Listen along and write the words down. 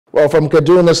Well, from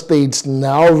Kaduna State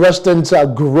now, residents are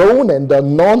groaning the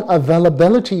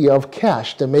non-availability of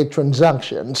cash to make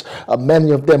transactions.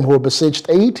 Many of them who besieged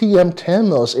ATM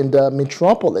terminals in the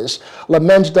metropolis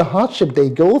lament the hardship they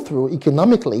go through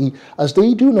economically as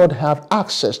they do not have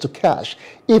access to cash,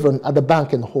 even at the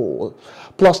banking hall.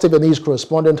 Plus, TVN's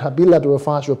correspondent Habila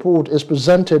Durufa's report is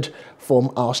presented from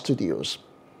our studios.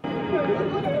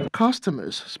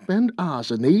 Customers spend hours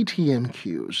in ATM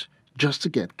queues just to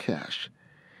get cash.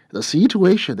 The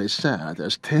situation is sad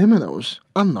as terminals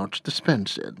are not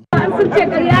dispensing. They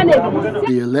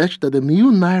allege that the new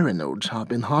Naira notes have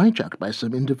been hijacked by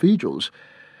some individuals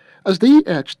as they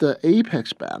urge the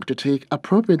Apex Bank to take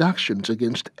appropriate actions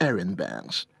against errant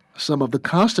banks. Some of the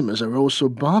customers are also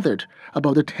bothered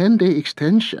about the 10-day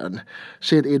extension,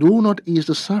 saying it will not ease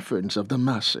the sufferings of the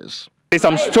masses. There's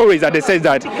some stories that they say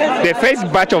that the first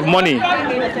batch of money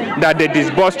that they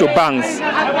disbursed to banks,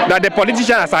 that the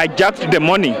politician has hijacked the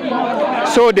money.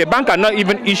 So the bank cannot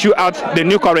even issue out the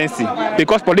new currency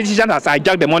because politician has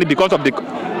hijacked the money because of the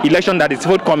election that is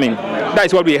forthcoming. That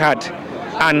is what we had.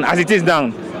 And as it is now,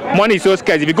 money is so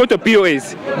scarce. If you go to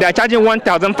POS, they are charging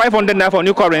 1,500 Naira for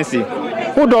new currency.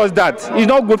 Who does that? It's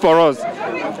not good for us.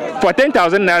 For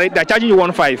 10,000 Naira, they are charging you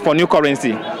 1,500 for new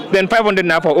currency, then 500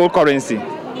 Naira for old currency.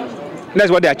 That's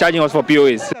what they are charging us for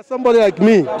POS. Somebody like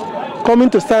me coming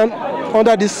to stand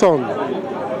under this sun.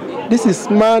 This is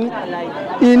man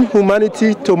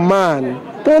inhumanity to man.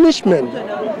 Punishment.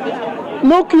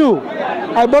 No clue.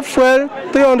 I bought fuel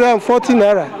 340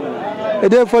 Naira a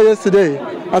day before yesterday.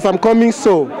 As I'm coming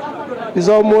so, it's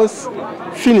almost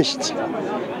finished.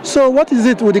 So what is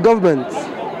it with the government?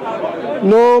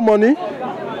 No money,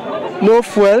 no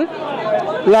fuel.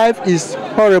 Life is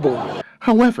horrible.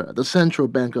 However, the Central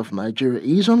Bank of Nigeria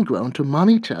is on ground to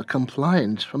monitor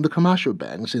compliance from the commercial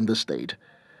banks in the state.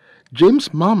 James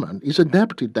Marmon is a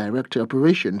Deputy Director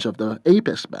Operations of the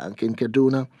Apex Bank in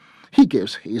Kaduna. He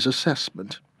gives his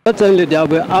assessment. Certainly there will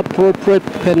be appropriate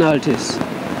penalties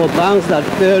for banks that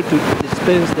fail to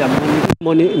dispense their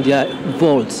money in their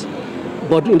vaults.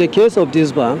 But in the case of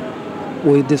this bank,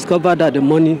 we discovered that the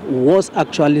money was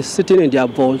actually sitting in their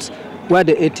vaults where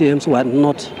the ATMs were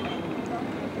not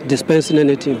dispensing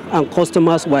anything, and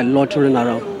customers were loitering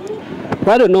around.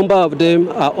 Quite a number of them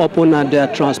are open and they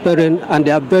are transparent and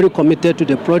they are very committed to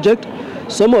the project.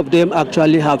 Some of them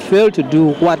actually have failed to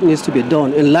do what needs to be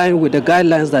done in line with the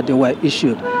guidelines that they were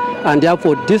issued. And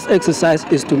therefore this exercise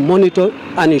is to monitor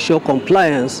and ensure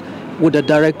compliance with the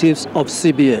directives of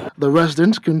CBN. The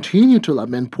residents continue to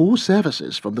lament poor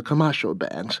services from the commercial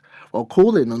banks while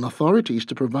calling on authorities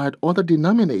to provide other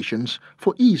denominations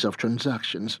for ease of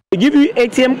transactions. They give you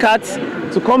ATM cards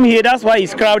to come here, that's why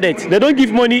it's crowded. They don't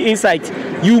give money inside.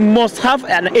 You must have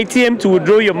an ATM to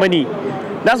withdraw your money.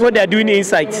 That's what they're doing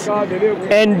inside.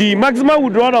 And the maximum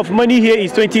withdrawal of money here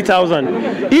is 20,000.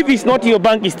 If it's not in your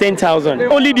bank, it's 10,000.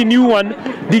 Only the new one,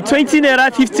 the 20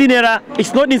 Naira, 15 Naira,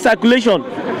 it's not in circulation.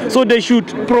 So they should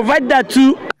provide that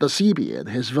too. The CBN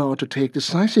has vowed to take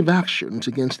decisive actions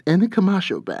against any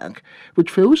commercial bank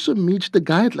which fails to meet the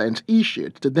guidelines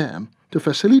issued to them to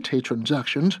facilitate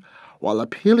transactions while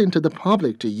appealing to the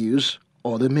public to use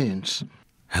other means.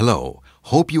 Hello,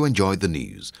 hope you enjoyed the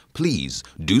news. Please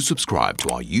do subscribe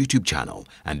to our YouTube channel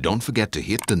and don't forget to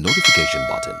hit the notification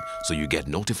button so you get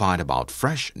notified about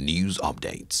fresh news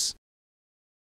updates.